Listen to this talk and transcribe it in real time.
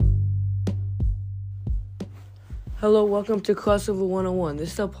Hello, welcome to Crossover 101.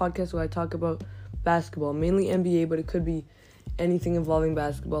 This is a podcast where I talk about basketball, mainly NBA, but it could be anything involving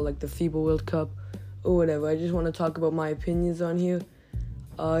basketball, like the FIBA World Cup or whatever. I just want to talk about my opinions on here.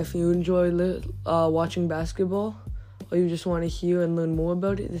 If you enjoy watching basketball or you just want to hear and learn more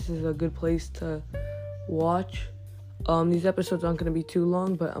about it, this is a good place to watch. These episodes aren't going to be too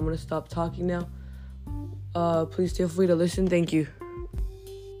long, but I'm going to stop talking now. Please feel free to listen. Thank you.